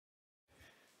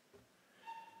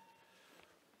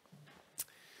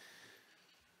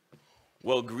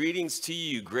Well, greetings to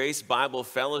you, Grace Bible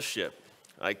Fellowship.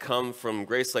 I come from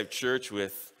Grace Life Church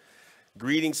with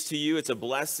greetings to you. It's a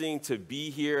blessing to be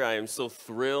here. I am so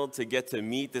thrilled to get to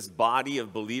meet this body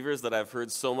of believers that I've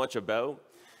heard so much about.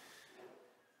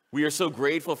 We are so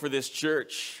grateful for this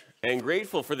church and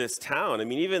grateful for this town. I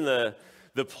mean, even the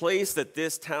place that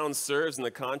this town serves in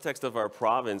the context of our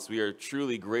province, we are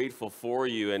truly grateful for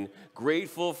you and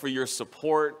grateful for your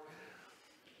support.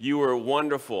 You were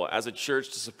wonderful as a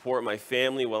church to support my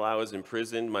family while I was in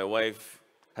prison. My wife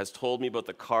has told me about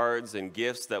the cards and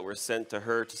gifts that were sent to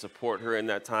her to support her in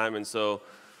that time. And so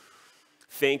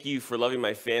thank you for loving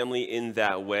my family in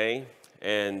that way.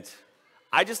 And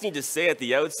I just need to say at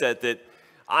the outset that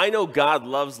I know God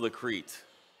loves Lacrete.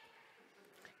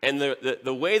 And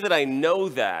the way that I know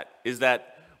that is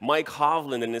that Mike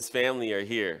Hovland and his family are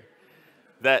here.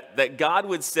 That God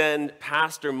would send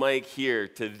Pastor Mike here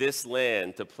to this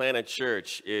land to plant a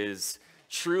church is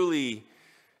truly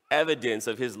evidence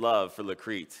of his love for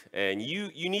Lacrete. And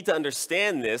you need to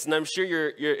understand this, and I'm sure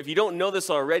you're if you don't know this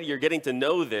already, you're getting to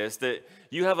know this, that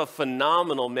you have a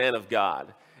phenomenal man of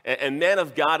God, and man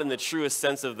of God in the truest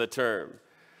sense of the term.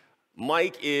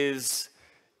 Mike is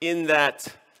in that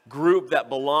group that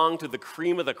belong to the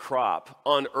cream of the crop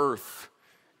on earth.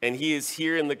 And he is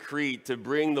here in Lacrete to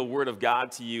bring the word of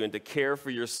God to you and to care for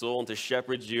your soul and to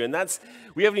shepherd you. And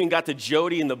we haven't even got to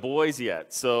Jody and the boys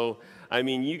yet. So, I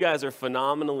mean, you guys are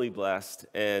phenomenally blessed.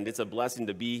 And it's a blessing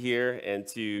to be here and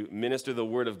to minister the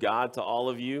word of God to all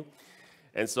of you.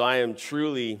 And so I am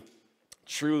truly,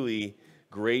 truly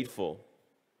grateful.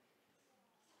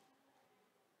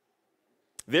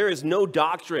 There is no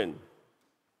doctrine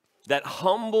that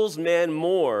humbles man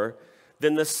more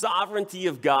than the sovereignty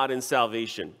of God in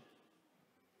salvation.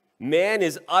 Man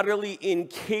is utterly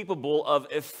incapable of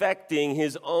effecting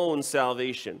his own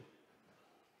salvation.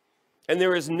 And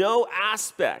there is no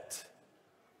aspect,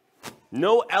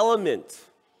 no element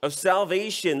of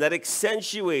salvation that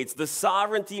accentuates the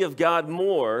sovereignty of God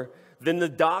more than the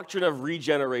doctrine of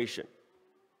regeneration.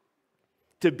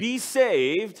 To be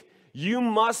saved, you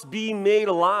must be made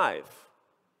alive,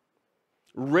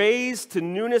 raised to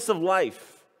newness of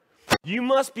life. You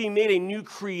must be made a new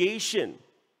creation,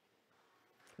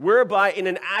 whereby in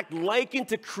an act likened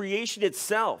to creation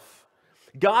itself,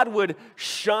 God would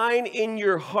shine in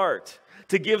your heart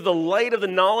to give the light of the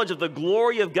knowledge of the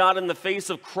glory of God in the face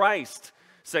of Christ,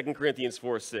 2 Corinthians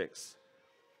 4:6.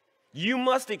 You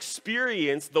must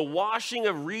experience the washing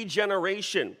of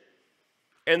regeneration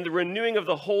and the renewing of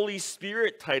the Holy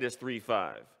Spirit, Titus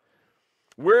 3:5.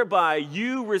 Whereby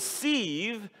you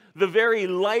receive the very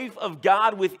life of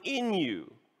God within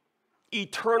you,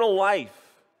 eternal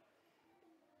life.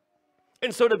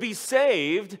 And so to be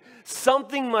saved,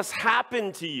 something must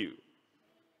happen to you.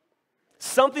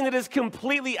 Something that is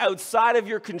completely outside of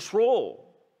your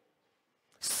control.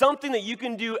 Something that you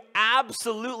can do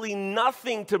absolutely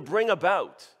nothing to bring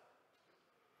about.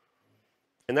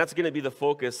 And that's going to be the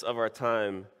focus of our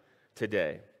time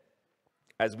today,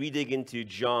 as we dig into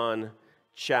John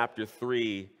chapter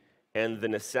 3 and the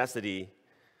necessity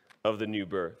of the new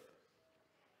birth.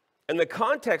 And the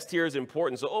context here is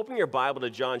important, so open your Bible to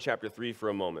John chapter 3 for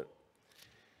a moment.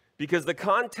 Because the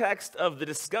context of the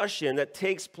discussion that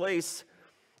takes place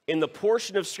in the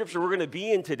portion of Scripture we're going to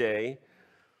be in today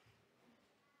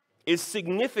is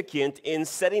significant in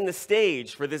setting the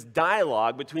stage for this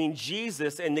dialogue between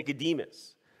Jesus and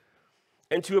Nicodemus.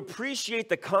 And to appreciate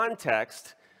the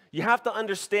context, you have to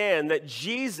understand that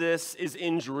Jesus is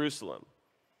in Jerusalem.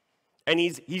 And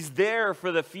he's there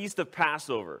for the Feast of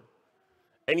Passover.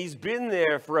 And he's been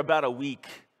there for about a week.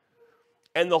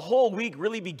 And the whole week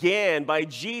really began by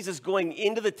Jesus going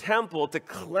into the temple to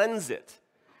cleanse it,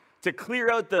 to clear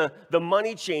out the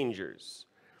money changers.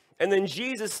 And then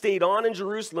Jesus stayed on in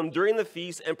Jerusalem during the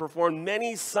feast and performed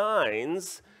many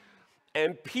signs,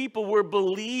 and people were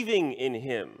believing in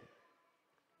him.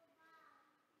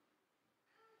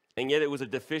 And yet it was a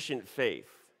deficient faith.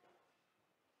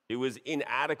 It was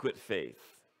inadequate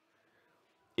faith.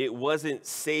 It wasn't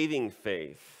saving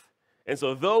faith. And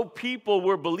so though people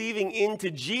were believing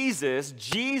into Jesus,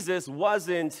 Jesus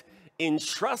wasn't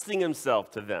entrusting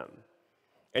himself to them.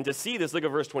 And to see this, look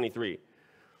at verse 23,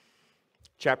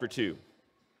 chapter 2.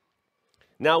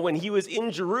 Now when he was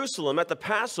in Jerusalem at the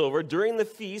Passover during the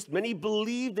feast, many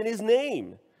believed in his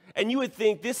name. And you would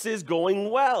think this is going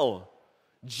well.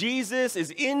 Jesus is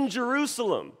in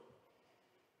Jerusalem,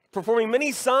 performing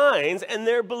many signs, and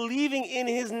they're believing in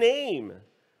his name.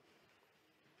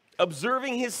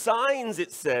 Observing his signs,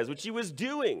 it says, which he was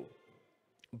doing.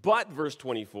 But, verse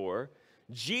 24,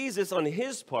 Jesus, on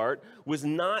his part, was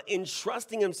not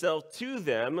entrusting himself to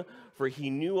them, for he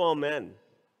knew all men.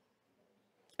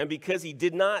 and because he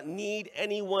did not need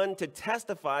anyone to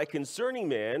testify concerning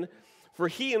man, for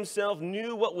he himself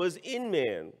knew what was in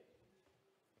man.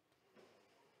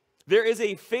 There is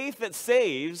a faith that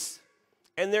saves,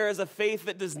 and there is a faith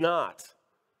that does not.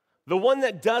 The one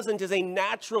that doesn't is a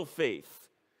natural faith.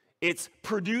 It's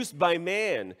produced by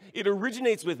man. It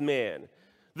originates with man.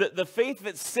 The faith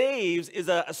that saves is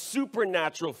a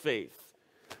supernatural faith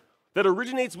that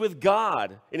originates with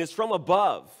God and is from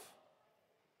above,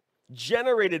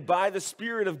 generated by the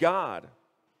Spirit of God.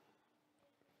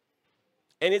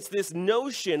 And it's this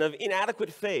notion of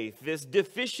inadequate faith, this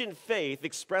deficient faith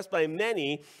expressed by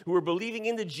many who are believing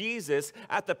into Jesus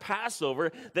at the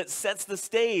Passover that sets the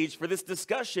stage for this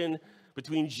discussion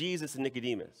between Jesus and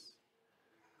Nicodemus.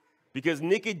 Because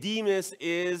Nicodemus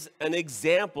is an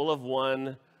example of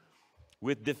one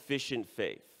with deficient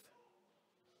faith,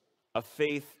 a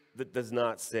faith that does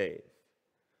not save.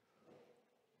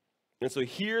 And so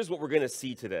here's what we're going to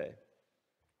see today.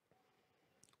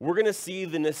 We're going to see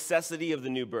the necessity of the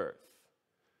new birth,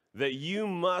 that you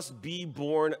must be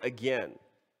born again.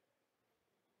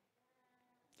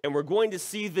 And we're going to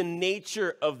see the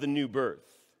nature of the new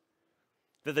birth,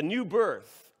 that the new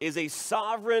birth is a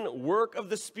sovereign work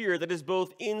of the Spirit that is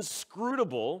both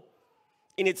inscrutable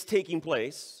in its taking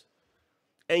place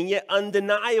and yet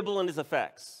undeniable in its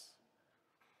effects.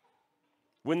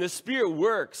 When the Spirit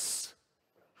works,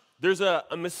 there's a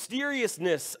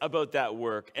mysteriousness about that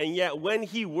work, and yet when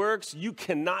he works, you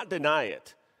cannot deny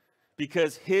it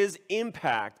because his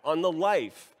impact on the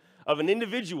life of an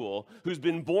individual who's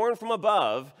been born from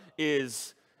above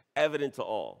is evident to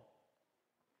all.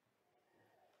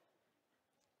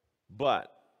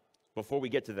 But before we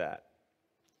get to that,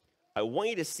 I want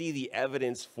you to see the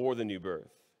evidence for the new birth,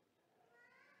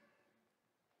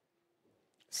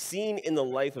 seen in the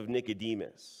life of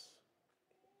Nicodemus,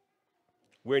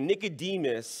 where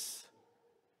Nicodemus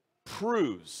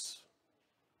proves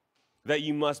that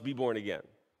you must be born again.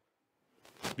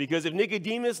 Because if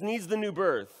Nicodemus needs the new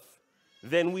birth,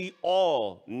 then we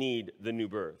all need the new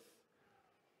birth.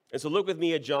 And so look with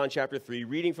me at John chapter 3,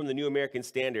 reading from the New American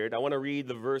Standard. I want to read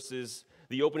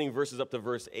the opening verses up to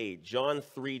verse 8. John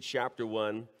 3, chapter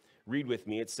 1, read with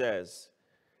me. It says,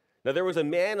 "Now there was a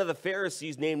man of the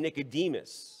Pharisees named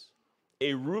Nicodemus,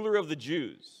 a ruler of the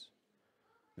Jews.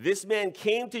 This man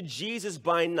came to Jesus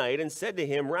by night and said to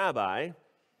him, 'Rabbi,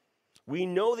 we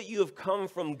know that you have come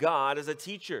from God as a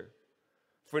teacher,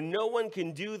 for no one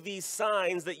can do these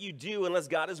signs that you do unless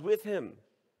God is with him.'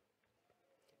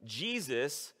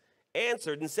 Jesus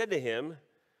answered and said to him,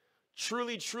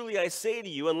 'Truly, truly, I say to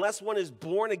you, unless one is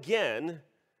born again,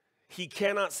 he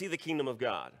cannot see the kingdom of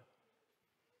God.'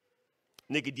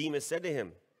 Nicodemus said to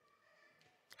him,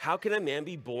 'How can a man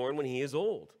be born when he is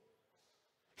old?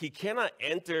 He cannot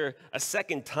enter a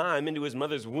second time into his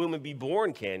mother's womb and be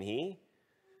born, can he?'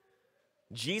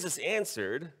 Jesus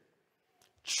answered,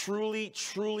 'Truly,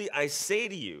 truly, I say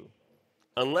to you,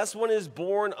 unless one is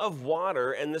born of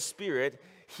water and the Spirit,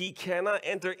 he cannot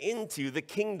enter into the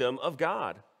kingdom of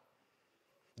God.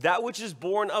 That which is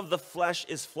born of the flesh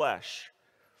is flesh,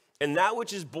 and that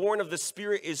which is born of the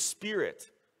Spirit is spirit.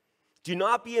 Do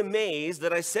not be amazed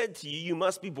that I said to you, you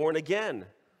must be born again.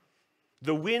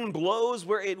 The wind blows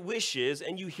where it wishes,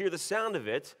 and you hear the sound of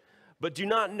it, but do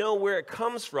not know where it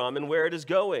comes from and where it is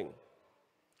going.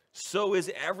 So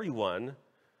is everyone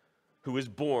who is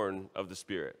born of the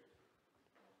Spirit.'"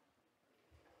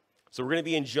 So we're going to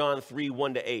be in John 3,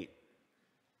 1 to 8.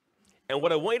 And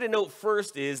what I want you to note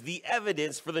first is the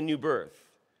evidence for the new birth.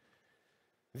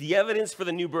 The evidence for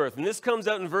the new birth. And this comes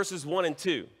out in verses 1 and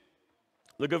 2.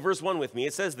 Look at verse 1 with me.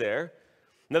 It says there,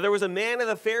 "Now there was a man of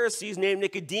the Pharisees named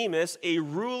Nicodemus, a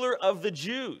ruler of the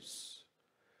Jews."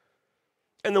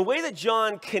 And the way that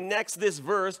John connects this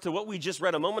verse to what we just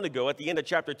read a moment ago at the end of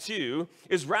chapter 2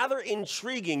 is rather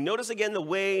intriguing. Notice again the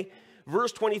way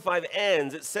verse 25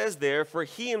 ends. It says there, "For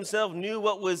he himself knew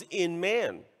what was in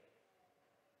man."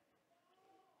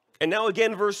 And now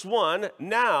again, verse 1,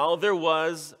 "Now there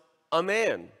was a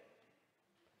man."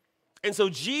 And so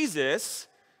Jesus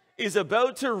is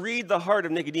about to read the heart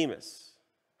of Nicodemus.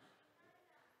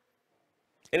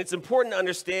 And it's important to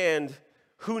understand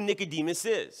who Nicodemus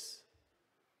is.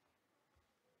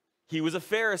 He was a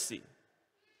Pharisee.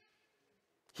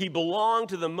 He belonged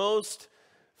to the most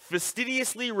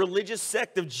fastidiously religious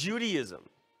sect of Judaism.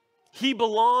 He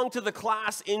belonged to the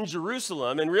class in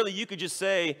Jerusalem, and really you could just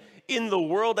say in the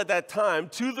world at that time,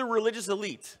 to the religious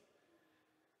elite.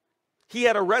 He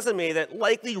had a resume that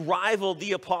likely rivaled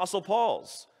the Apostle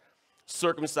Paul's.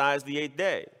 Circumcised the 8th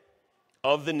day,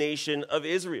 of the nation of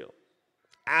Israel.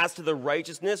 As to the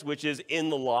righteousness which is in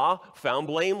the law, found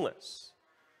blameless.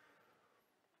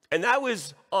 And that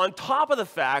was on top of the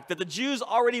fact that the Jews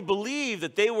already believed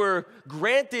that they were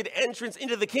granted entrance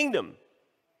into the kingdom,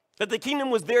 that the kingdom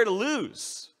was there to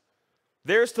lose,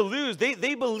 theirs to lose.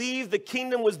 They believed the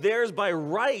kingdom was theirs by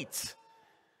right.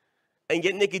 And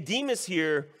yet Nicodemus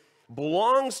here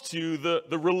belongs to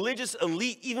the religious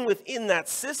elite even within that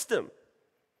system.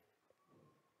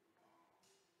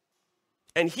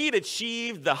 And he had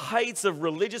achieved the heights of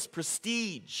religious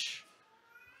prestige.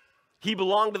 He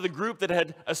belonged to the group that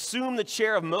had assumed the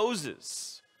chair of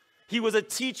Moses. He was a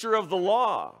teacher of the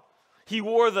law. He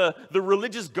wore the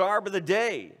religious garb of the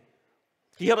day.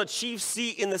 He held a chief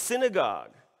seat in the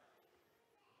synagogue,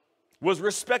 was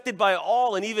respected by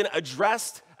all, and even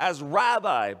addressed as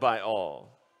rabbi by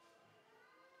all.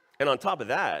 And on top of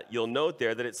that, you'll note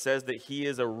there that it says that he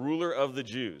is a ruler of the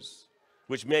Jews,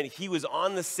 which meant he was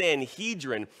on the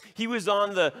Sanhedrin. He was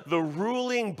on the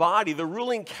ruling body, the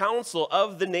ruling council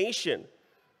of the nation,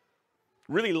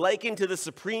 really likened to the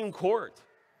Supreme Court.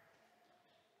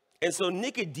 And so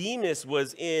Nicodemus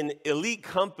was in elite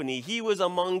company. He was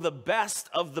among the best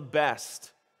of the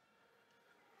best.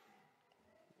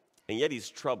 And yet he's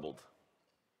troubled.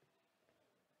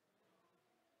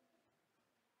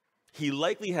 He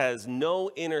likely has no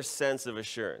inner sense of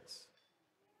assurance,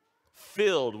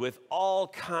 filled with all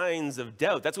kinds of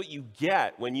doubt. That's what you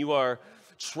get when you are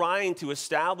trying to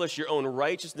establish your own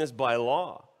righteousness by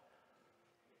law.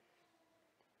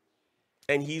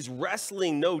 And he's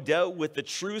wrestling, no doubt, with the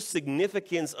true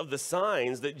significance of the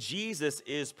signs that Jesus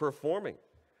is performing.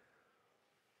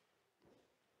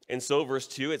 And so, verse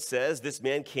 2, it says, this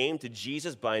man came to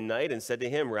Jesus by night and said to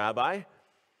him, Rabbi,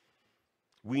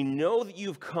 we know that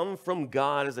you've come from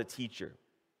God as a teacher,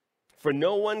 for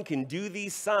no one can do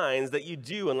these signs that you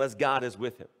do unless God is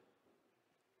with him.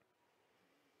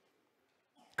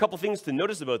 A couple things to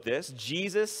notice about this.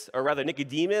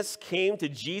 Nicodemus came to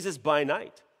Jesus by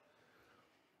night.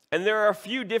 And there are a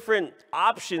few different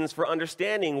options for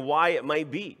understanding why it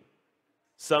might be.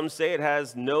 Some say it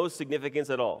has no significance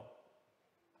at all,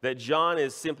 that John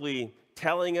is simply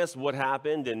telling us what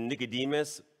happened and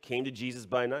Nicodemus came to Jesus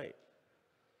by night.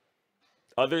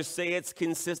 Others say it's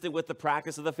consistent with the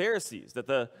practice of the Pharisees, that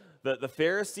the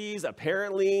Pharisees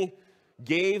apparently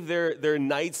gave their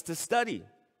nights to study.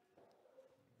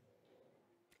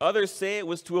 Others say it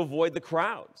was to avoid the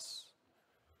crowds,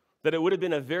 that it would have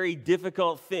been a very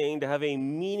difficult thing to have a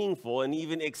meaningful and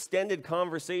even extended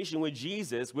conversation with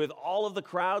Jesus with all of the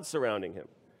crowd surrounding him.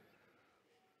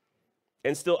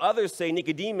 And still others say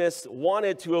Nicodemus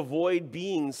wanted to avoid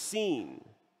being seen,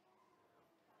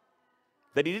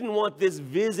 that he didn't want this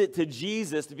visit to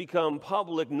Jesus to become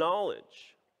public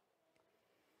knowledge.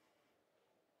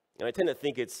 And I tend to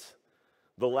think it's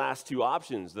the last two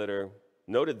options that are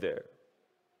noted there.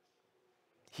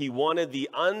 He wanted the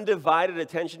undivided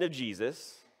attention of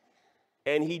Jesus,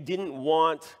 and he didn't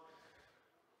want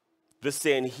the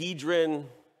Sanhedrin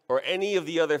or any of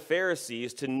the other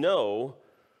Pharisees to know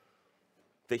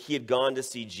that he had gone to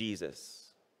see Jesus,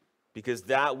 because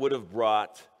that would have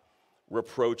brought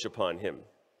reproach upon him.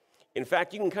 In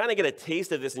fact, you can kind of get a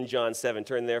taste of this in John 7.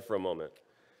 Turn there for a moment.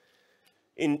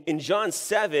 In John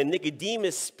 7,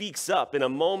 Nicodemus speaks up in a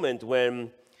moment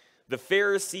when the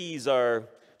Pharisees are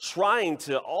trying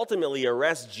to ultimately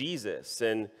arrest Jesus,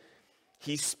 and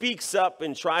he speaks up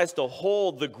and tries to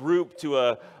hold the group to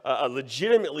a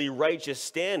legitimately righteous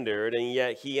standard, and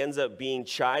yet he ends up being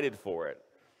chided for it.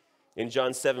 In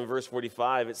John 7, verse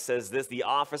 45, it says this, the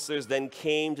officers then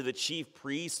came to the chief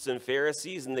priests and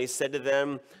Pharisees, and they said to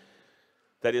them,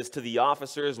 that is to the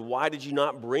officers, why did you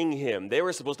not bring him? They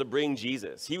were supposed to bring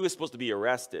Jesus. He was supposed to be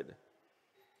arrested.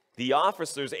 The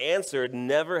officers answered,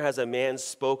 never has a man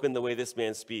spoken the way this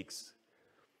man speaks.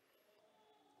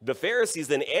 The Pharisees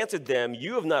then answered them,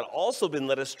 you have not also been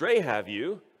led astray, have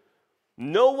you?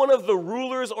 No one of the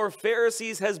rulers or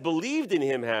Pharisees has believed in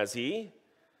him, has he?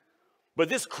 But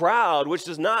this crowd, which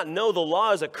does not know the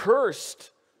law, is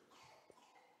accursed.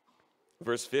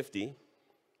 Verse 50,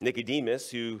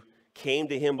 Nicodemus, who came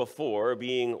to him before,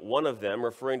 being one of them,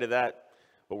 referring to that,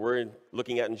 what we're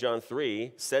looking at in John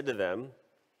 3, said to them,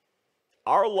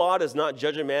 our law does not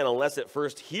judge a man unless it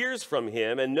first hears from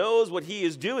him and knows what he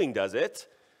is doing, does it?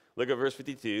 Look at verse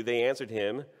 52. They answered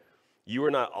him, you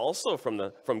are not also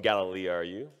from Galilee, are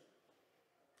you?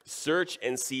 Search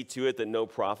and see to it that no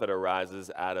prophet arises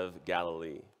out of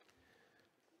Galilee.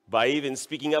 By even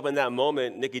speaking up in that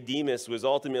moment, Nicodemus was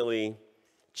ultimately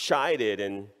chided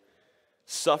and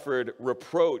suffered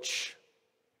reproach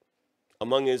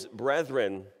among his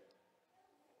brethren.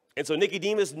 And so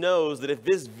Nicodemus knows that if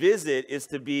this visit is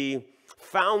to be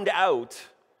found out,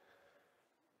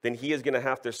 then he is going to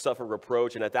have to suffer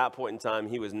reproach. And at that point in time,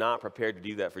 he was not prepared to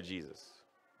do that for Jesus.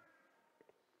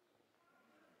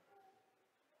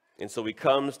 And so he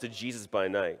comes to Jesus by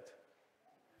night.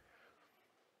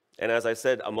 And as I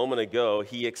said a moment ago,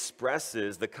 he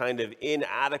expresses the kind of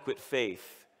inadequate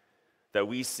faith that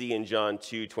we see in John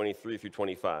 2:23 through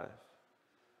 25.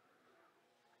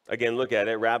 Again, look at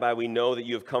it. Rabbi, we know that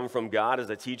you have come from God as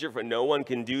a teacher, for no one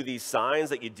can do these signs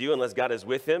that you do unless God is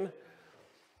with him.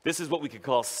 This is what we could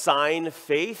call sign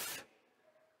faith.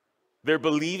 They're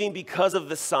believing because of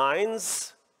the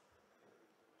signs.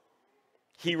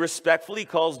 He respectfully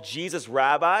calls Jesus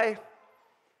Rabbi.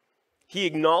 He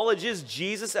acknowledges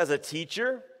Jesus as a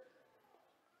teacher.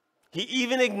 He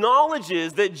even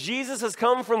acknowledges that Jesus has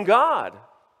come from God.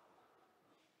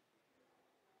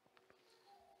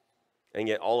 And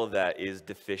yet all of that is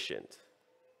deficient,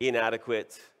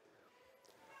 inadequate,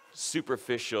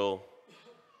 superficial,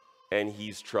 and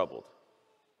he's troubled.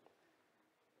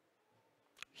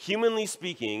 Humanly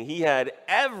speaking, he had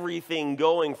everything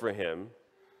going for him,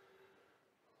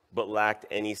 but lacked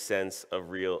any sense of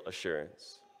real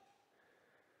assurance.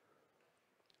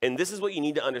 And this is what you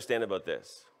need to understand about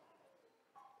this.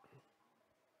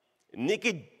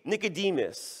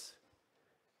 Nicodemus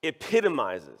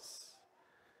epitomizes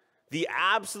the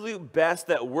absolute best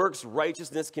that works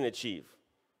righteousness can achieve.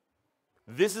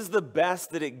 This is the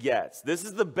best that it gets. This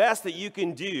is the best that you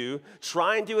can do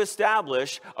trying to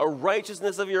establish a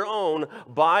righteousness of your own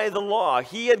by the law.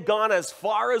 He had gone as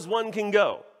far as one can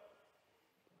go.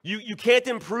 You can't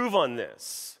improve on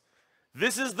this.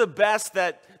 This is the best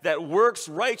that works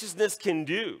righteousness can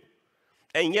do.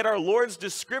 And yet our Lord's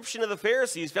description of the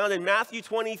Pharisees found in Matthew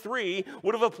 23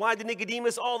 would have applied to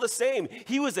Nicodemus all the same.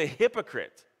 He was a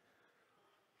hypocrite.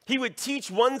 He would teach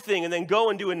one thing and then go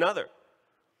and do another.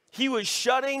 He was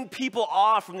shutting people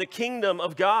off from the kingdom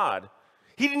of God.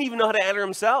 He didn't even know how to enter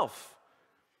himself.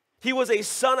 He was a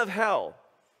son of hell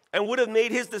and would have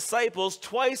made his disciples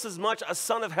twice as much a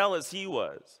son of hell as he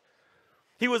was.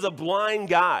 He was a blind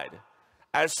guide,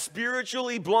 as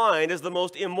spiritually blind as the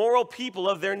most immoral people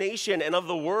of their nation and of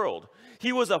the world.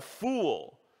 He was a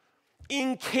fool,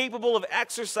 incapable of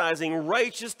exercising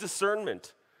righteous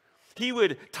discernment. He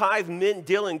would tithe mint,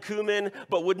 dill, and cumin,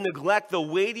 but would neglect the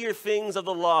weightier things of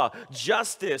the law: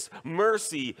 justice,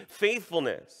 mercy,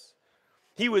 faithfulness.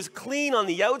 He was clean on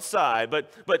the outside,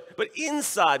 but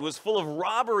inside was full of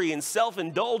robbery and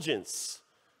self-indulgence.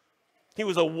 He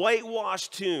was a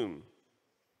whitewashed tomb,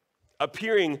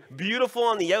 appearing beautiful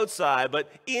on the outside,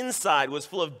 but inside was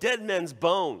full of dead men's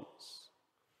bones.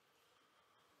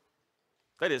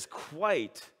 That is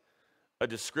quite a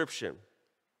description.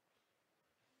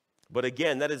 But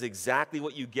again, that is exactly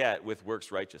what you get with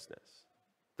works righteousness.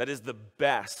 That is the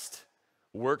best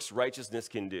works righteousness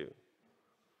can do.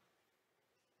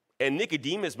 And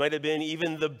Nicodemus might have been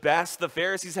even the best the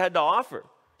Pharisees had to offer.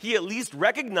 He at least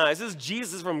recognizes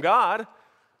Jesus from God.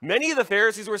 Many of the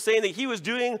Pharisees were saying that he was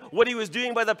doing what he was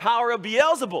doing by the power of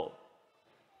Beelzebul,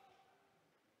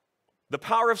 the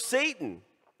power of Satan.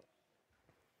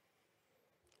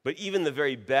 But even the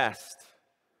very best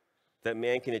that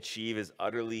man can achieve is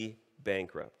utterly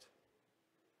bankrupt.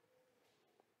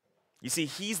 You see,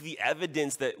 he's the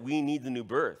evidence that we need the new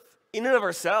birth. In and of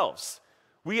ourselves,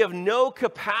 we have no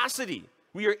capacity.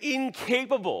 We are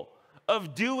incapable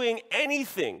of doing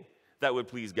anything that would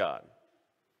please God.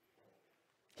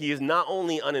 He is not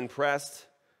only unimpressed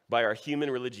by our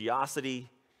human religiosity,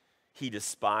 he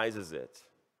despises it.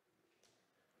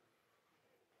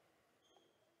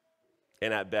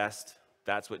 And at best,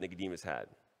 that's what Nicodemus had: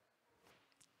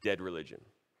 dead religion.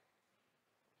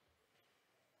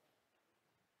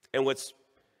 And what's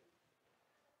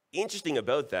interesting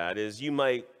about that is you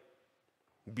might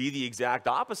be the exact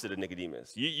opposite of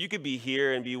Nicodemus. You could be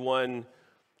here and be one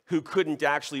who couldn't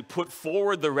actually put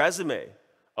forward the resume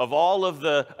of all of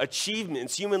the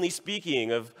achievements, humanly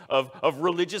speaking, of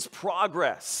religious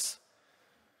progress.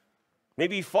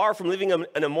 Maybe far from living an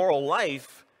immoral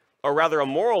life, or rather a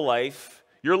moral life,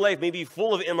 your life may be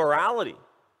full of immorality.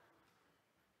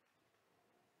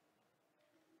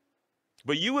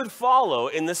 But you would follow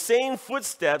in the same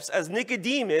footsteps as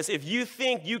Nicodemus if you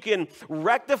think you can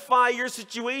rectify your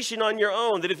situation on your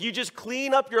own, that if you just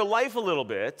clean up your life a little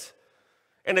bit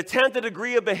and attempt a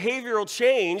degree of behavioral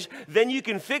change, then you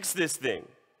can fix this thing.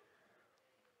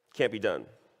 Can't be done.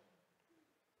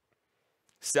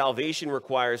 Salvation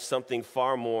requires something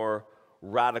far more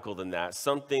radical than that,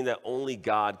 something that only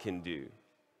God can do.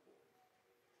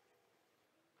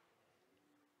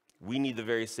 We need the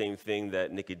very same thing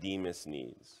that Nicodemus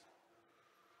needs.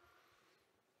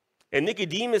 And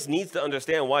Nicodemus needs to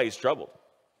understand why he's troubled.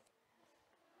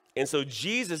 And so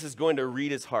Jesus is going to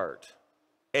read his heart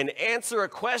and answer a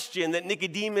question that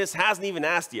Nicodemus hasn't even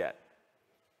asked yet.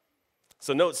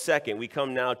 So note second, we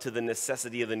come now to the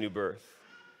necessity of the new birth.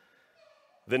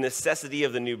 The necessity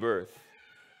of the new birth.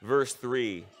 Verse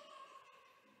 3,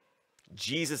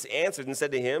 Jesus answered and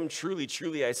said to him, "Truly,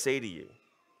 truly, I say to you,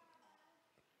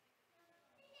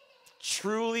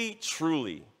 truly,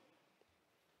 truly,"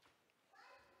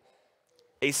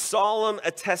 a solemn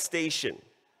attestation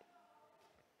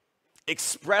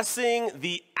expressing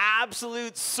the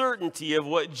absolute certainty of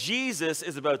what Jesus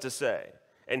is about to say.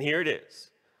 And here it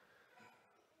is.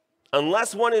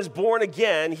 Unless one is born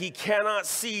again, he cannot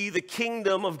see the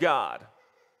kingdom of God.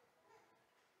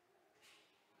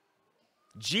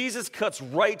 Jesus cuts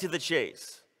right to the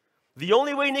chase. The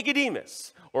only way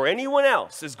Nicodemus or anyone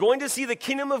else is going to see the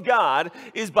kingdom of God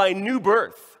is by new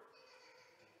birth.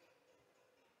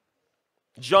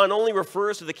 John only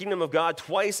refers to the kingdom of God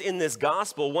twice in this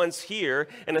gospel, once here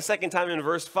and a second time in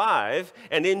verse 5.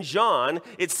 And in John,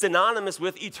 it's synonymous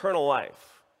with eternal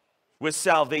life, with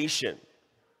salvation.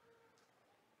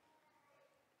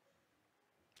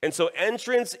 And so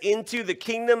entrance into the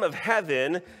kingdom of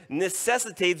heaven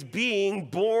necessitates being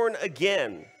born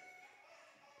again.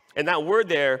 And that word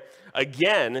there,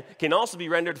 again, can also be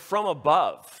rendered from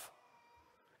above.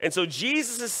 And so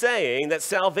Jesus is saying that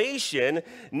salvation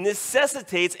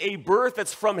necessitates a birth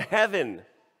that's from heaven.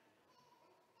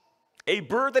 A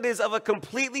birth that is of a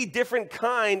completely different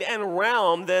kind and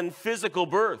realm than physical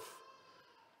birth.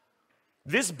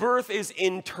 This birth is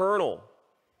internal.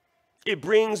 It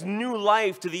brings new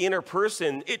life to the inner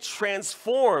person. It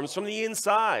transforms from the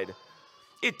inside.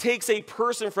 It takes a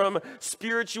person from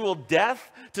spiritual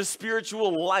death to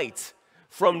spiritual light,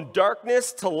 from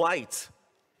darkness to light.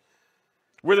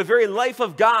 Where the very life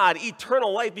of God,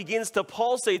 eternal life, begins to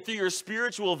pulsate through your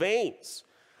spiritual veins.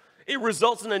 It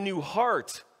results in a new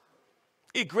heart.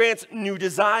 It grants new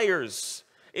desires.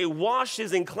 It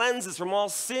washes and cleanses from all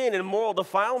sin and moral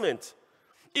defilement.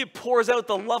 It pours out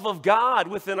the love of God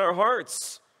within our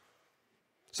hearts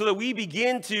so that we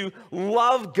begin to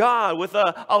love God with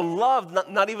a love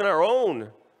not even our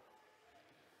own.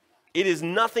 It is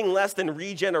nothing less than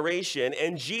regeneration.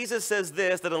 And Jesus says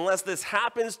this, that unless this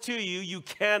happens to you, you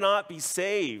cannot be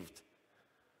saved.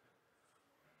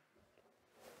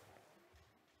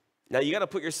 Now you got to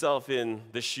put yourself in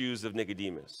the shoes of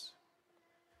Nicodemus.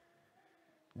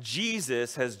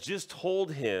 Jesus has just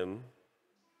told him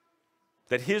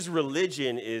that his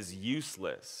religion is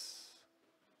useless.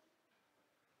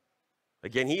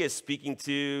 Again, he is speaking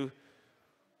to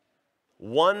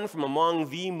one from among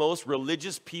the most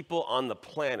religious people on the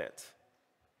planet.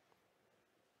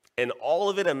 And all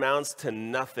of it amounts to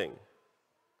nothing.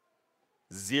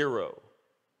 Zero.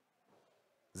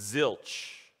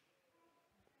 Zilch.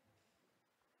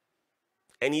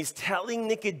 And he's telling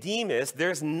Nicodemus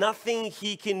there's nothing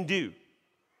he can do.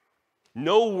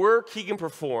 No work he can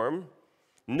perform.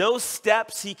 No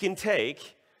steps he can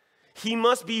take. He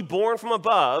must be born from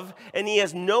above, and he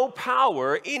has no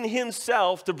power in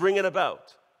himself to bring it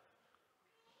about.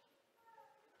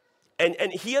 And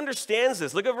he understands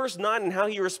this. Look at verse 9 and how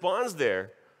he responds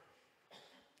there.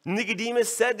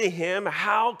 Nicodemus said to him,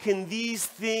 "How can these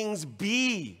things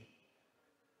be?"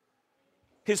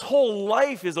 His whole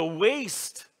life is a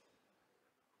waste.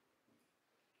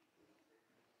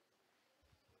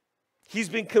 He's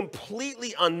been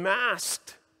completely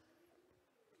unmasked.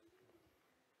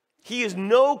 He is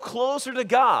no closer to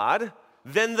God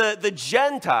than the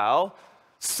Gentile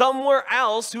somewhere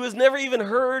else who has never even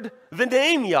heard the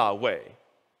name Yahweh.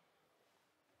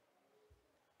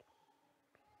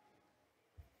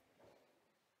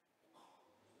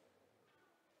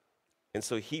 And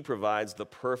so he provides the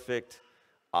perfect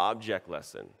object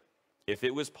lesson. If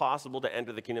it was possible to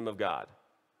enter the kingdom of God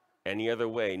any other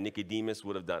way, Nicodemus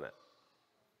would have done it.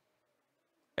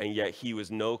 And yet he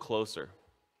was no closer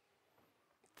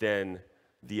than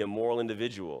the immoral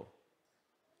individual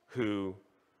who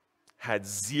had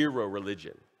zero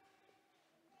religion.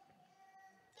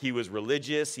 He was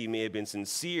religious, he may have been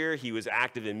sincere, he was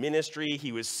active in ministry,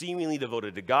 he was seemingly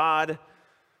devoted to God,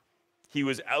 he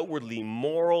was outwardly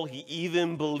moral, he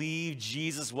even believed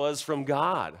Jesus was from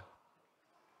God.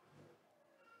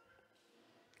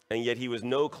 And yet he was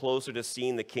no closer to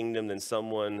seeing the kingdom than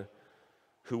someone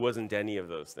who wasn't any of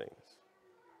those things.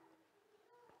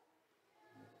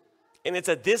 And it's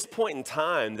at this point in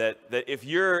time that if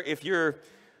you're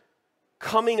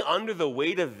coming under the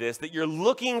weight of this, that you're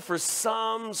looking for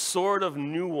some sort of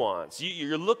nuance.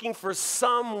 You're looking for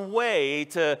some way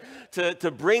to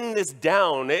bring this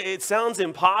down. It sounds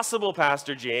impossible,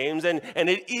 Pastor James, and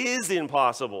it is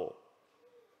impossible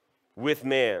with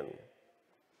man.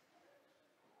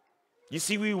 You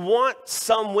see, we want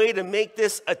some way to make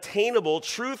this attainable,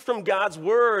 truth from God's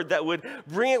word that would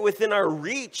bring it within our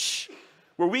reach,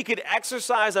 where we could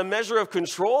exercise a measure of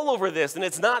control over this, and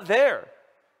it's not there.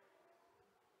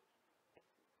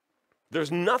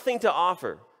 There's nothing to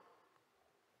offer.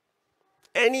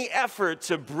 Any effort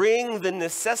to bring the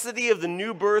necessity of the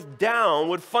new birth down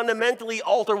would fundamentally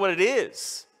alter what it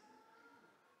is.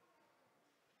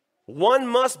 One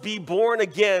must be born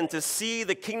again to see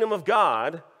the kingdom of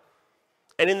God.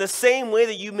 And in the same way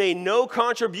that you made no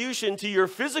contribution to your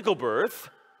physical birth,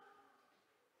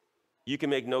 you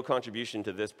can make no contribution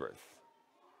to this birth.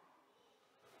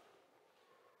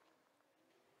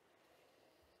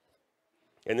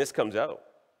 And this comes out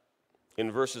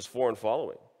in verses 4 and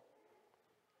following.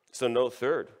 So note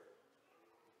third,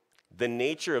 the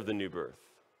nature of the new birth.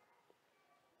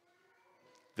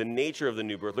 The nature of the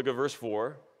new birth. Look at verse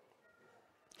 4.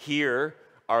 Here,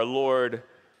 our Lord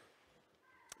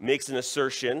makes an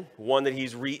assertion, one that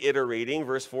he's reiterating.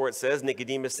 Verse 4, it says,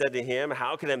 Nicodemus said to him,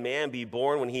 how can a man be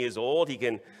born when he is old? He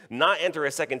can not enter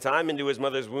a second time into his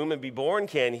mother's womb and be born,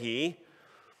 can he?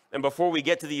 And before we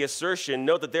get to the assertion,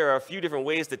 note that there are a few different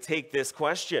ways to take this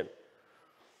question.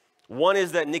 One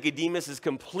is that Nicodemus is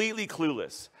completely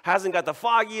clueless, hasn't got the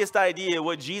foggiest idea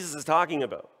what Jesus is talking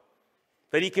about,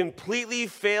 that he completely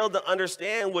failed to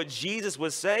understand what Jesus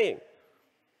was saying.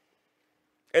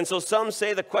 And so some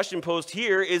say the question posed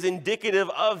here is indicative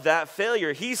of that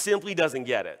failure. He simply doesn't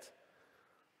get it.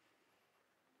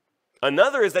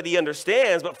 Another is that he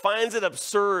understands but finds it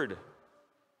absurd.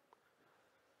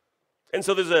 And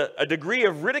so there's a degree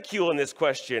of ridicule in this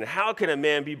question. How can a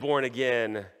man be born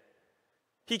again?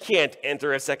 He can't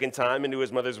enter a second time into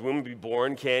his mother's womb and be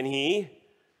born, can he?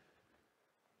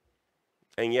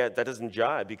 And yet that doesn't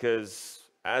jive, because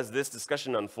as this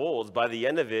discussion unfolds, by the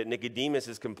end of it, Nicodemus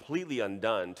is completely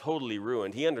undone, totally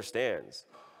ruined. He understands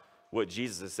what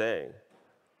Jesus is saying.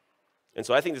 And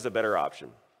so I think there's a better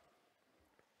option.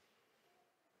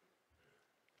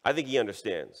 I think he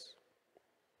understands.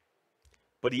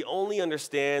 But he only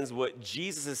understands what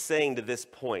Jesus is saying to this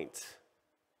point.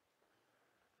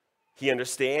 He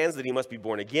understands that he must be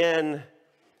born again.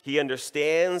 He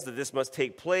understands that this must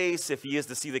take place if he is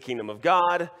to see the kingdom of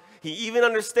God. He even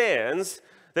understands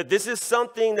that this is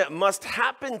something that must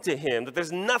happen to him, that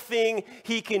there's nothing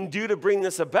he can do to bring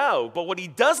this about. But what he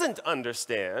doesn't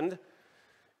understand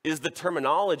is the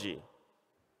terminology.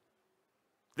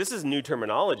 This is new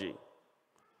terminology.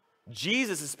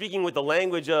 Jesus is speaking with the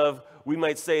language of, we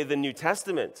might say, the New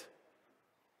Testament.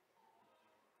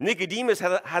 Nicodemus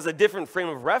has a different frame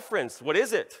of reference. What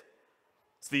is it?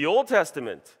 It's the Old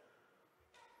Testament.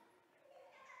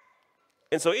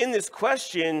 And so in this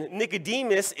question,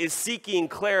 Nicodemus is seeking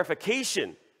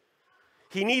clarification.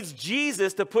 He needs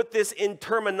Jesus to put this in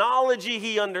terminology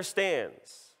he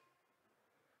understands.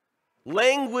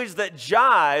 Language that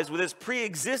jives with his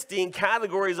pre-existing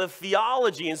categories of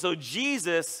theology. And so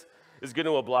Jesus is going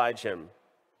to oblige him.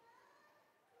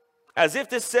 As if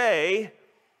to say,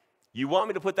 you want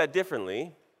me to put that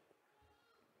differently?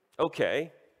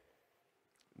 Okay.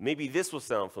 Maybe this will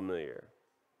sound familiar.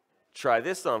 Try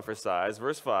this on for size.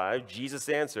 Verse 5, Jesus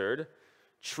answered,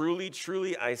 truly,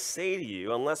 truly, I say to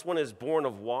you, unless one is born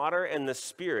of water and the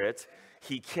Spirit,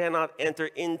 he cannot enter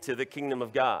into the kingdom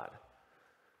of God.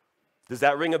 Does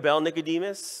that ring a bell,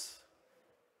 Nicodemus?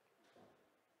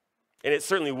 And it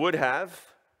certainly would have.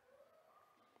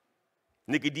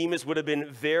 Nicodemus would have been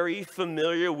very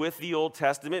familiar with the Old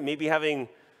Testament, maybe having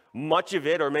much of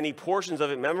it or many portions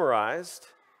of it memorized.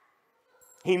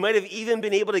 He might have even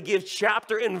been able to give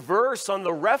chapter and verse on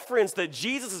the reference that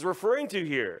Jesus is referring to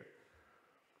here,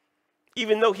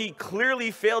 even though he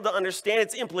clearly failed to understand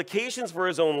its implications for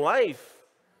his own life.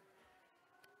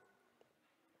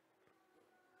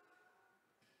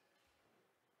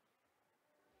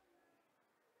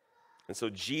 And so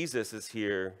Jesus is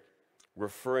here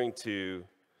referring to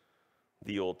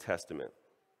the Old Testament.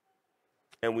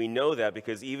 And we know that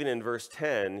because even in verse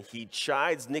 10, he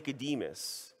chides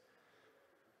Nicodemus,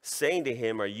 saying to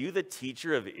him, are you the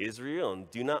teacher of Israel and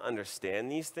do not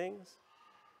understand these things?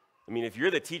 I mean, if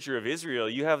you're the teacher of Israel,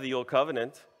 you have the Old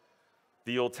Covenant,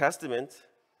 the Old Testament,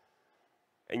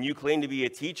 and you claim to be a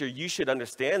teacher, you should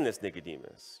understand this,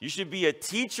 Nicodemus. You should be a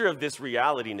teacher of this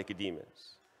reality,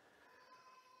 Nicodemus.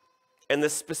 And the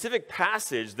specific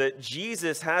passage that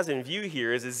Jesus has in view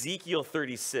here is Ezekiel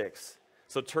 36.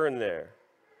 So turn there.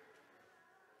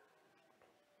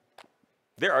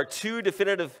 There are two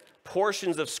definitive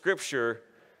portions of Scripture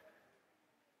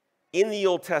in the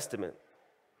Old Testament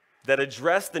that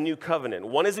address the new covenant.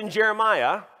 One is in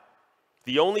Jeremiah,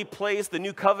 The only place the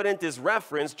new covenant is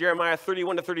referenced, Jeremiah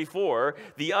 31 to 34,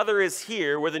 the other is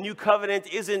here, where the new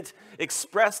covenant isn't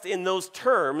expressed in those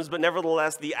terms, but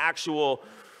nevertheless the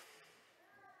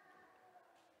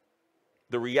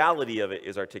reality of it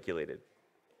is articulated.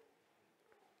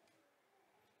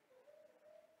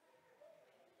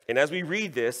 And as we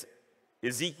read this,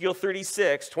 Ezekiel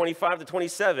 36, 25 to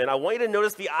 27, I want you to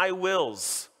notice the I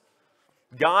wills.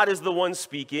 God is the one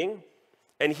speaking,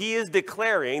 and he is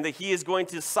declaring that he is going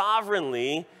to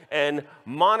sovereignly and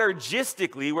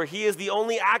monergistically, where he is the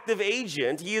only active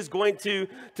agent, he is going to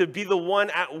be the one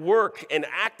at work and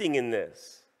acting in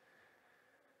this.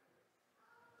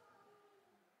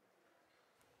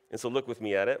 And so look with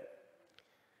me at it.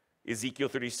 Ezekiel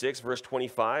 36, verse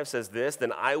 25 says this,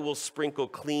 "Then I will sprinkle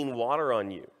clean water on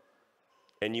you,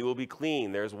 and you will be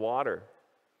clean." There's water.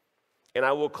 "And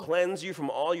I will cleanse you from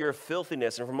all your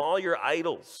filthiness and from all your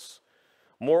idols.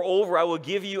 Moreover, I will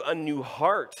give you a new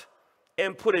heart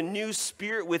and put a new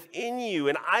spirit within you.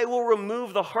 And I will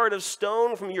remove the heart of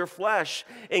stone from your flesh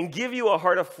and give you a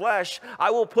heart of flesh. I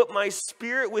will put my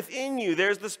spirit within you."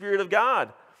 There's the Spirit of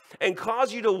God. "And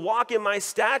cause you to walk in my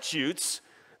statutes."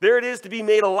 There it is, to be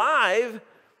made alive,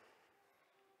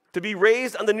 to be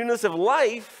raised on the newness of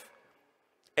life,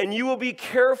 "and you will be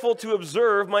careful to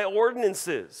observe my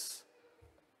ordinances."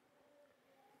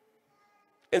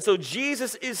 And so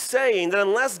Jesus is saying that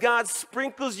unless God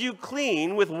sprinkles you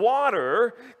clean with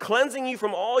water, cleansing you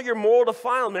from all your moral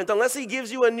defilement, unless he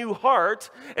gives you a new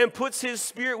heart and puts his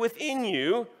spirit within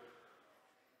you,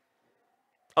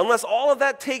 unless all of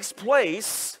that takes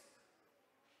place,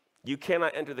 you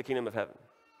cannot enter the kingdom of heaven.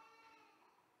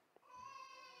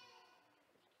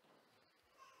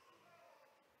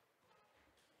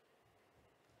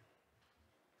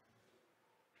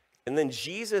 And then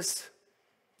Jesus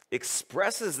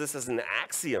expresses this as an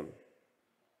axiom,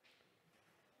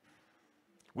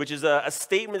 which is a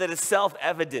statement that is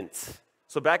self-evident.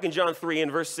 So back in John 3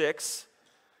 and verse 6,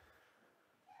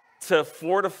 to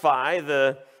fortify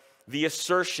the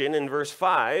assertion in verse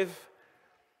 5,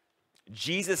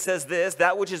 Jesus says this,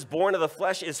 "That which is born of the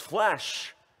flesh is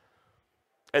flesh,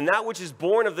 and that which is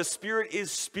born of the Spirit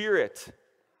is spirit."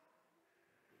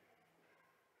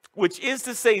 Which is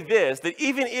to say this, that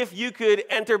even if you could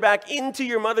enter back into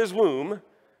your mother's womb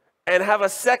and have a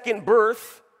second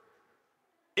birth,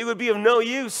 it would be of no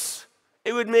use.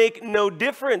 It would make no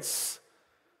difference.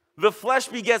 The flesh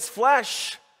begets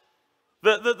flesh.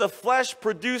 The flesh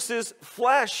produces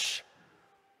flesh.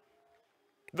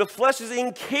 The flesh is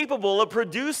incapable of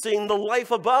producing the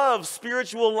life above,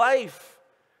 spiritual life.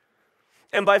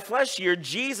 And by flesh here,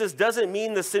 Jesus doesn't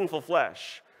mean the sinful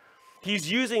flesh.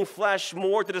 He's using flesh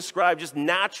more to describe just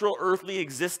natural earthly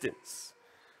existence.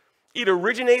 It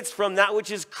originates from that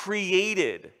which is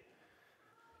created.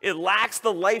 It lacks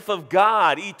the life of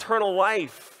God, eternal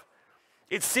life.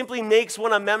 It simply makes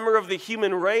one a member of the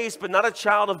human race, but not a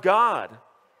child of God.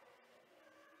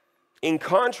 In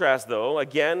contrast, though,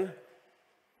 again,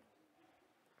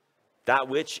 that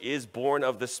which is born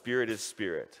of the Spirit is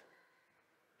spirit.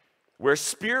 Where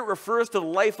spirit refers to the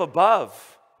life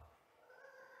above.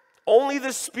 Only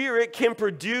the Spirit can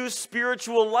produce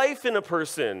spiritual life in a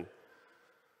person.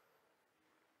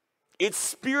 It's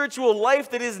spiritual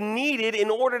life that is needed in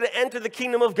order to enter the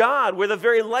kingdom of God, where the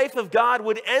very life of God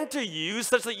would enter you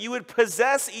such that you would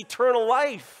possess eternal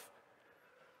life.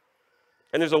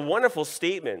 And there's a wonderful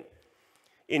statement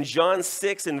in John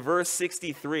 6 and verse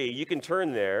 63. You can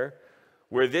turn there,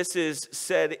 where this is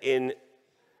said in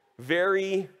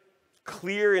very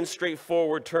clear and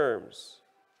straightforward terms.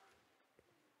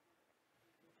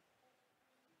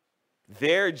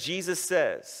 There, Jesus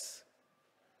says,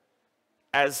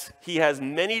 as he has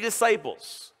many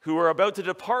disciples who are about to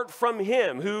depart from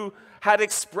him, who had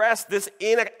expressed this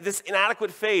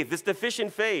inadequate faith, this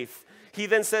deficient faith, he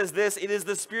then says this, "It is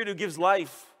the Spirit who gives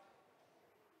life.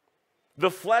 The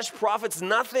flesh profits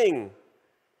nothing.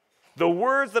 The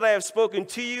words that I have spoken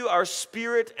to you are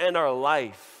spirit and are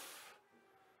life."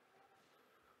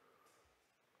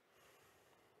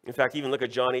 In fact, even look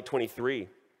at John 8:23.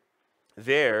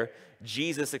 There,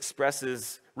 Jesus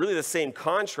expresses really the same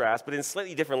contrast, but in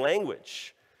slightly different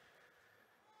language.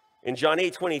 In John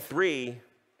 8:23,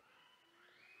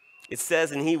 it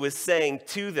says, "And he was saying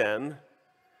to them,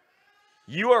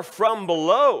 'You are from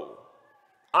below.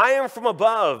 I am from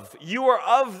above. You are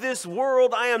of this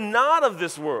world. I am not of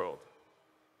this world.'"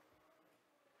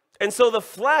 And so the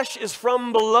flesh is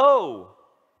from below.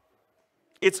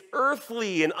 It's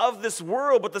earthly and of this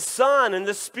world, but the Son and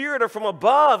the Spirit are from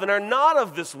above and are not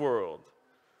of this world.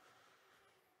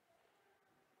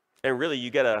 And really, you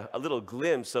get a little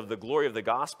glimpse of the glory of the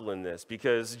gospel in this,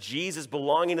 because Jesus,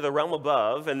 belonging to the realm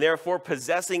above and therefore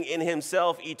possessing in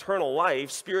himself eternal life,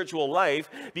 spiritual life,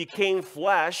 became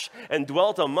flesh and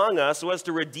dwelt among us so as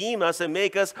to redeem us and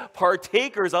make us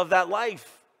partakers of that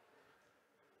life.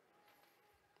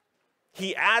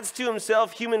 He adds to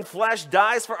himself human flesh,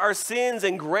 dies for our sins,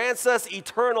 and grants us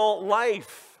eternal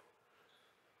life.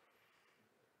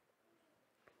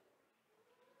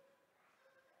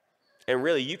 And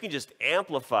really, you can just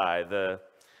amplify the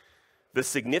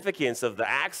significance of the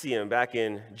axiom back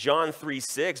in John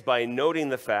 3:6 by noting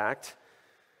the fact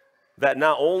that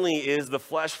not only is the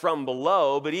flesh from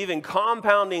below, but even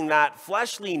compounding that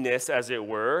fleshliness, as it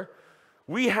were,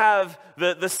 we have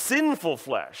the sinful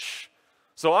flesh.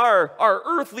 So our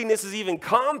earthliness is even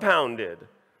compounded.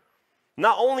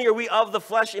 Not only are we of the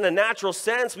flesh in a natural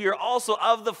sense, we are also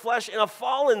of the flesh in a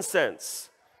fallen sense.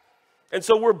 And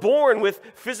so we're born with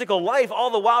physical life,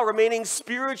 all the while remaining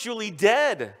spiritually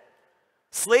dead,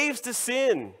 slaves to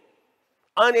sin,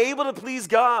 unable to please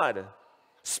God,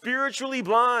 spiritually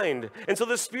blind. And so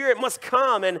the Spirit must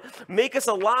come and make us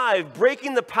alive,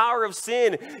 breaking the power of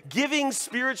sin, giving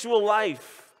spiritual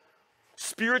life,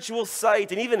 spiritual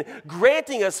sight, and even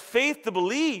granting us faith to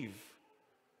believe.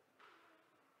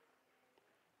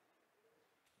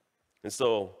 And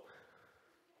so,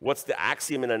 what's the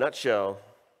axiom in a nutshell?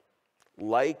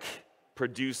 Like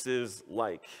produces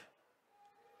like.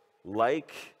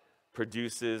 Like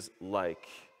produces like.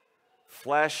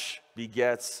 Flesh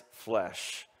begets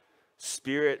flesh.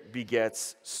 Spirit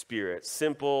begets spirit.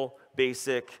 Simple,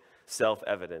 basic,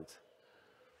 self-evident.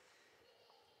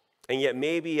 And yet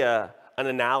maybe an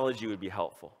analogy would be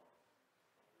helpful.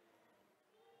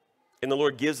 And the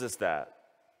Lord gives us that.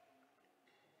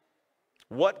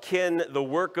 What can the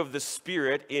work of the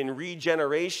Spirit in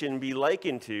regeneration be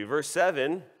likened to? Verse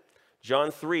 7,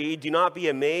 John 3, do not be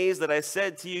amazed that I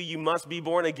said to you, you must be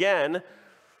born again.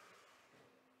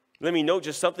 Let me note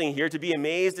just something here. To be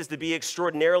amazed is to be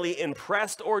extraordinarily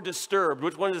impressed or disturbed.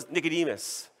 Which one is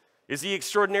Nicodemus? Is he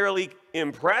extraordinarily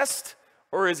impressed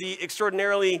or is he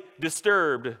extraordinarily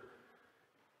disturbed?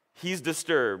 He's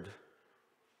disturbed.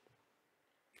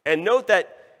 And note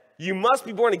that you must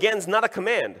be born again is not a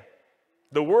command.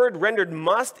 The word rendered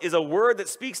must is a word that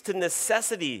speaks to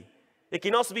necessity. It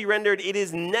can also be rendered it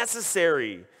is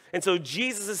necessary. And so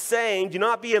Jesus is saying, do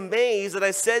not be amazed that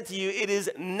I said to you, it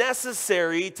is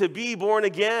necessary to be born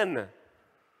again.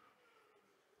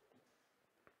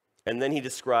 And then he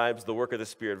describes the work of the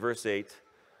Spirit. Verse 8,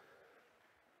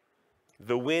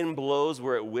 the wind blows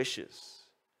where it wishes,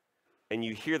 and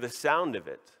you hear the sound of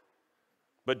it,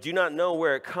 but do not know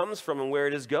where it comes from and where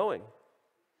it is going.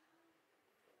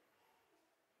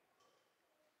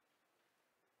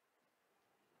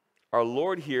 Our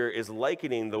Lord here is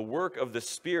likening the work of the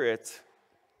Spirit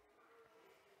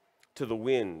to the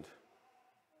wind.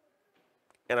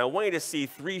 And I want you to see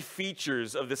three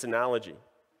features of this analogy.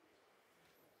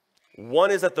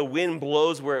 One is that the wind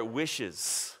blows where it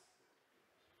wishes,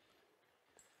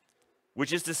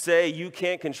 which is to say, you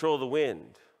can't control the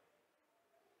wind.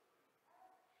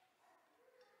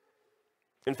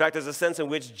 In fact, there's a sense in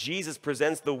which Jesus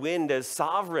presents the wind as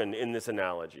sovereign in this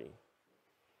analogy.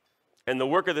 And the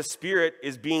work of the Spirit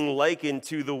is being likened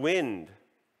to the wind.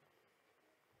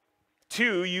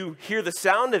 2, you hear the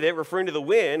sound of it, referring to the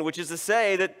wind, which is to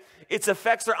say that its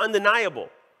effects are undeniable.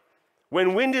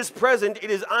 When wind is present,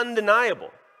 it is undeniable.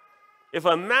 If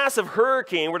a massive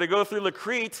hurricane were to go through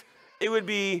Crete, it would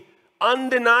be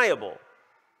undeniable.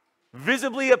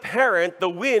 Visibly apparent, the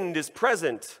wind is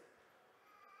present.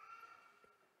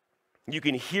 You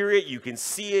can hear it, you can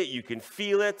see it, you can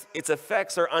feel it. Its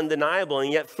effects are undeniable.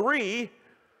 And yet 3,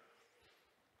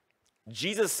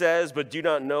 Jesus says, but do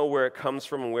not know where it comes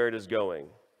from and where it is going.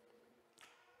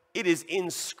 It is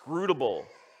inscrutable.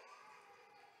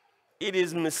 It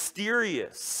is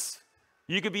mysterious.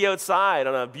 You could be outside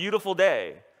on a beautiful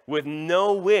day with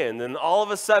no wind, and all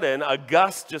of a sudden, a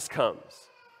gust just comes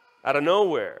out of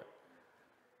nowhere.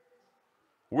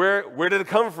 Where did it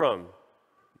come from?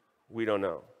 We don't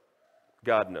know.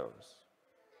 God knows.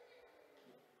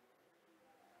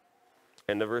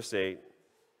 End of verse 8.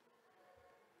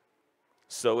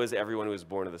 So is everyone who is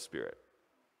born of the Spirit.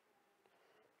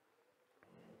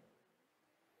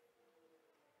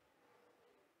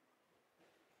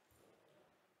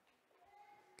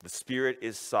 The Spirit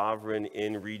is sovereign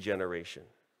in regeneration.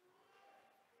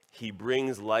 He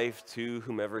brings life to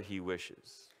whomever he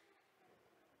wishes.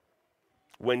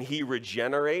 When he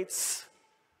regenerates,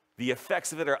 the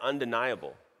effects of it are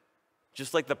undeniable.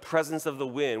 Just like the presence of the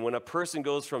wind, when a person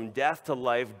goes from death to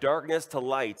life, darkness to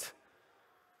light,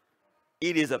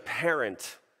 it is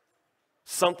apparent.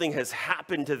 Something has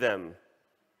happened to them.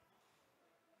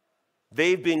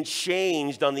 They've been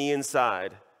changed on the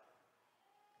inside.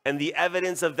 And the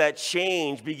evidence of that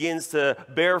change begins to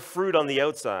bear fruit on the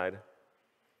outside.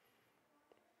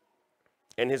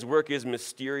 And his work is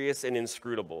mysterious and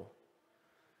inscrutable.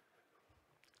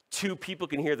 Two people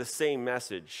can hear the same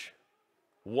message.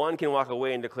 One can walk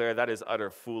away and declare that is utter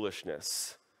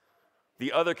foolishness.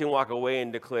 The other can walk away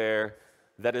and declare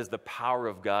that is the power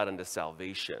of God unto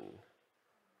salvation.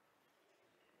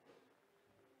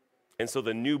 And so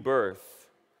the new birth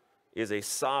is a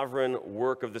sovereign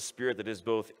work of the Spirit that is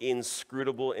both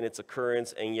inscrutable in its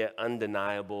occurrence and yet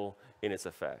undeniable in its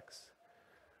effects.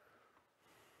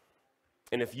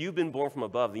 And if you've been born from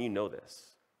above, then you know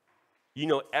this. You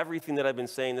know everything that I've been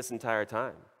saying this entire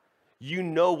time. You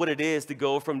know what it is to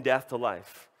go from death to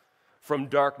life, from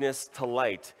darkness to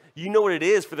light. You know what it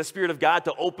is for the Spirit of God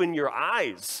to open your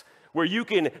eyes, where you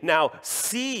can now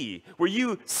see, where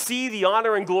you see the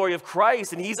honor and glory of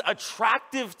Christ, and he's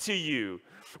attractive to you,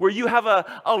 where you have a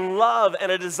love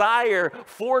and a desire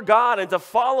for God and to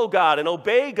follow God and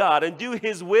obey God and do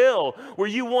his will, where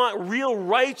you want real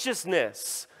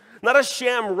righteousness. Not a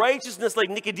sham righteousness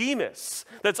like Nicodemus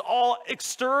that's all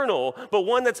external, but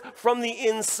one that's from the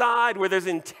inside where there's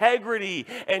integrity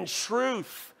and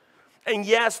truth. And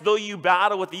yes, though you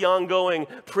battle with the ongoing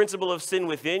principle of sin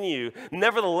within you,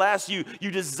 nevertheless, you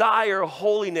desire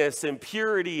holiness and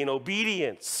purity and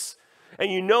obedience.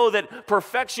 And you know that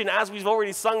perfection, as we've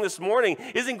already sung this morning,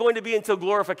 isn't going to be until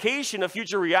glorification, a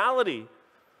future reality.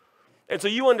 And so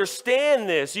you understand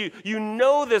this. You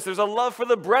know this. There's a love for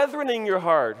the brethren in your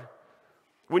heart.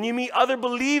 When you meet other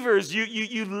believers,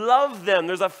 you love them.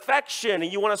 There's affection,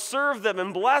 and you want to serve them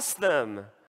and bless them.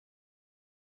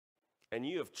 And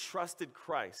you have trusted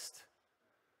Christ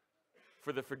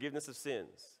for the forgiveness of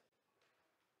sins.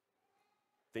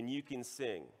 Then you can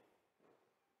sing,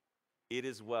 "It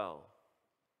is well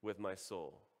with my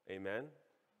soul." Amen?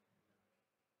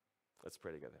 Let's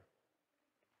pray together.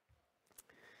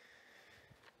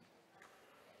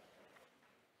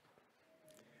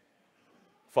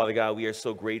 Father God, we are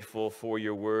so grateful for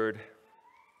your word,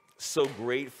 so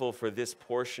grateful for this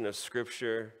portion of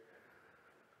Scripture.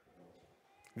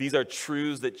 These are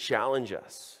truths that challenge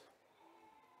us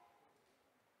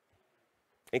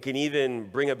and can even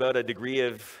bring about a degree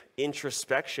of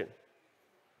introspection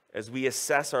as we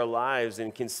assess our lives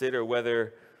and consider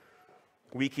whether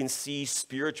we can see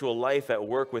spiritual life at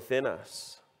work within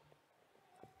us.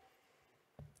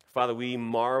 Father, we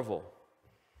marvel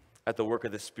at the work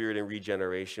of the Spirit in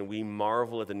regeneration. We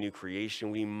marvel at the new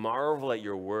creation. We marvel at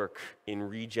your work in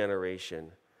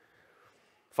regeneration.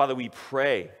 Father, we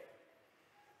pray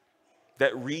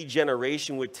that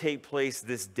regeneration would take place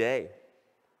this day,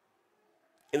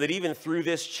 and that even through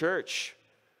this church,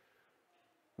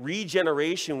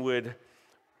 regeneration would,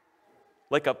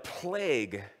 like a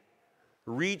plague,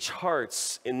 reach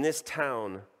hearts in this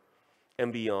town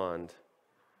and beyond.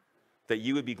 That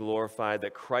you would be glorified,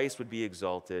 that Christ would be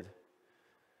exalted,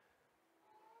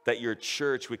 that your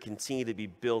church would continue to be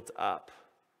built up.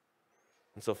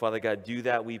 And so, Father God, do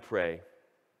that, we pray.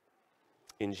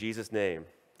 In Jesus' name,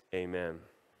 amen.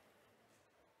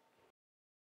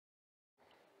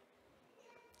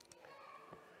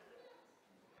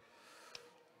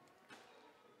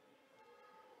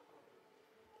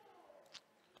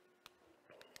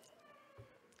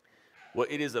 Well,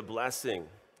 it is a blessing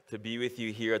to be with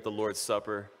you here at the Lord's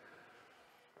Supper.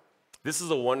 This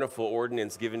is a wonderful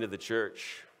ordinance given to the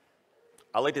church.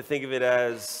 I like to think of it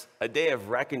as a day of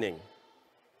reckoning,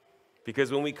 because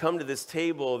when we come to this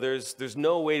table, there's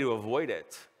no way to avoid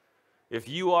it. If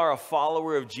you are a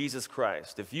follower of Jesus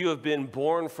Christ, if you have been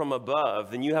born from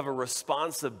above, then you have a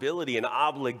responsibility, an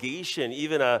obligation,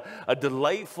 even a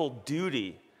delightful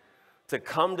duty to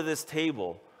come to this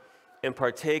table and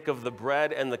partake of the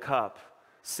bread and the cup,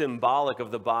 symbolic of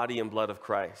the body and blood of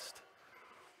Christ.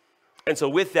 And so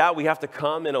with that, we have to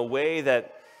come in a way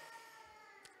that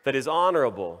is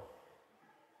honorable,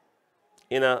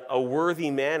 in a worthy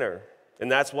manner.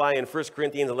 And that's why in 1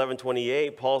 Corinthians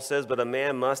 11:28, Paul says, "But a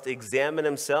man must examine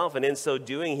himself, and in so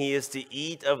doing, he is to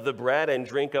eat of the bread and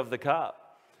drink of the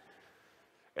cup."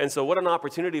 And so what an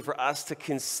opportunity for us to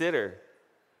consider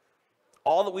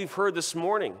all that we've heard this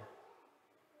morning,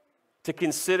 to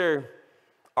consider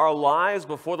our lives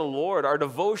before the Lord, our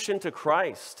devotion to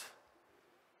Christ,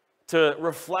 to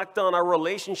reflect on our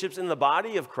relationships in the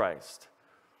body of Christ.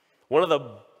 One of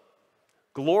the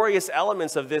glorious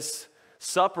elements of this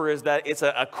supper is that it's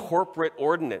a corporate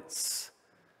ordinance.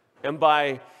 And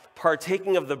by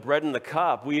partaking of the bread and the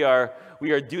cup, we are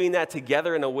doing that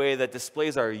together in a way that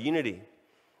displays our unity.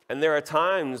 And there are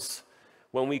times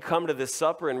when we come to this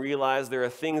supper and realize there are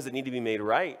things that need to be made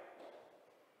right,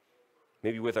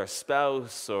 maybe with our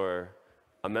spouse or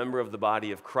a member of the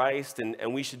body of Christ,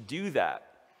 and we should do that.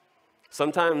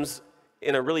 Sometimes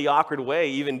in a really awkward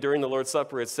way, even during the Lord's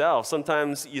Supper itself.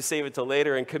 Sometimes you save it till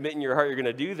later and commit in your heart you're going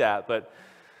to do that, but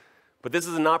this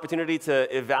is an opportunity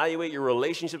to evaluate your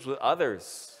relationships with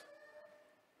others,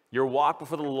 your walk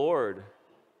before the Lord,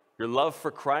 your love for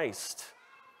Christ,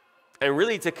 and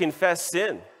really to confess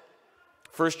sin.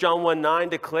 1 John 1:9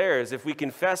 declares, if we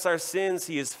confess our sins,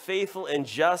 he is faithful and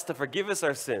just to forgive us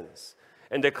our sins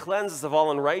and to cleanse us of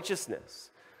all unrighteousness.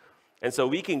 And so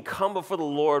we can come before the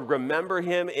Lord, remember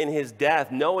him in his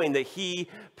death, knowing that he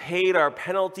paid our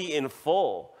penalty in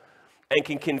full, and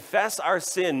can confess our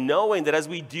sin, knowing that as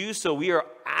we do so, we are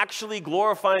actually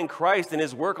glorifying Christ and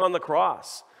his work on the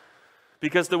cross.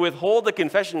 Because to withhold the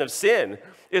confession of sin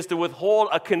is to withhold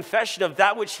a confession of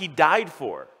that which he died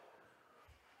for.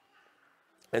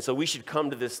 And so we should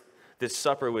come to this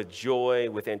supper with joy,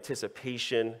 with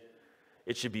anticipation.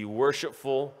 It should be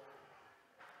worshipful.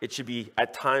 It should be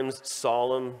at times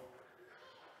solemn.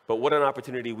 But what an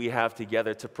opportunity we have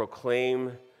together to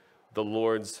proclaim the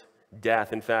Lord's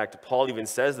death. In fact, Paul even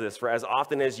says this, for as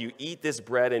often as you eat this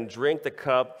bread and drink the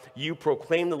cup, you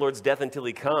proclaim the Lord's death until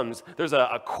he comes. There's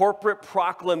a corporate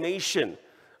proclamation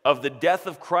of the death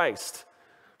of Christ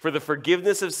for the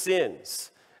forgiveness of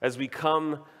sins as we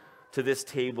come to this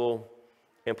table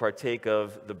and partake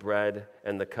of the bread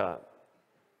and the cup.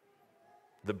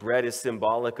 The bread is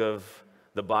symbolic of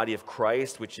the body of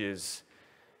Christ, which is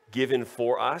given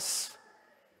for us,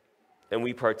 and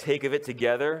we partake of it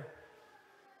together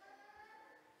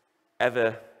as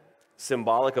a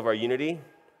symbolic of our unity,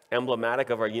 emblematic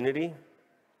of our unity,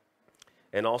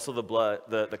 and also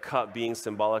the cup being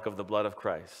symbolic of the blood of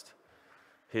Christ,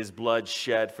 his blood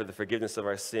shed for the forgiveness of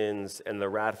our sins and the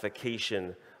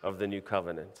ratification of the new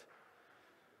covenant.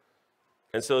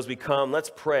 And so as we come,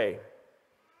 let's pray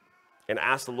and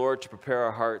ask the Lord to prepare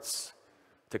our hearts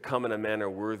to come in a manner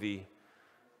worthy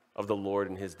of the Lord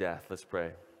and his death. Let's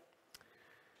pray.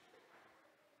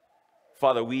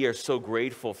 Father, we are so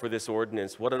grateful for this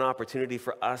ordinance. What an opportunity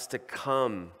for us to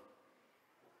come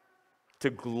to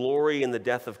glory in the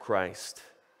death of Christ,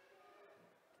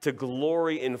 to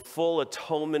glory in full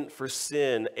atonement for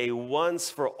sin, a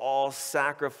once-for-all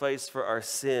sacrifice for our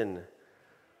sin,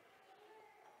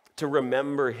 to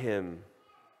remember him,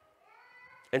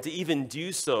 and to even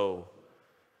do so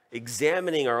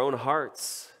examining our own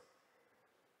hearts.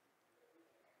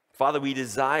 Father, we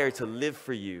desire to live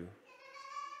for you,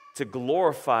 to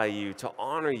glorify you, to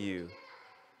honor you,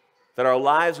 that our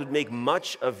lives would make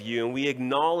much of you, and we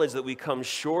acknowledge that we come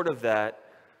short of that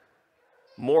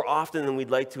more often than we'd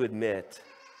like to admit.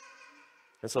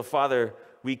 And so, Father,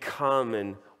 we come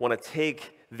and want to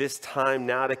take this time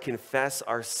now to confess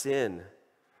our sin,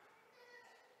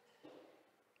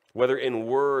 whether in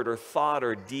word or thought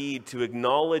or deed, to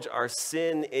acknowledge our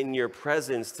sin in your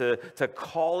presence, to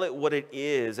call it what it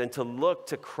is, and to look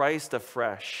to Christ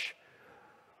afresh,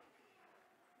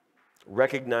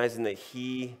 recognizing that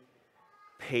he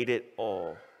paid it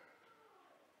all.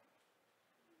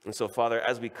 And so, Father,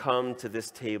 as we come to this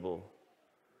table,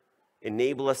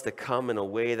 enable us to come in a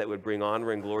way that would bring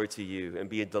honor and glory to you and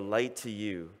be a delight to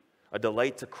you, a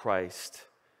delight to Christ.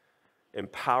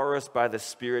 Empower us by the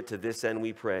Spirit to this end,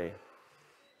 we pray.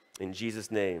 In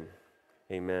Jesus' name,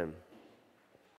 amen.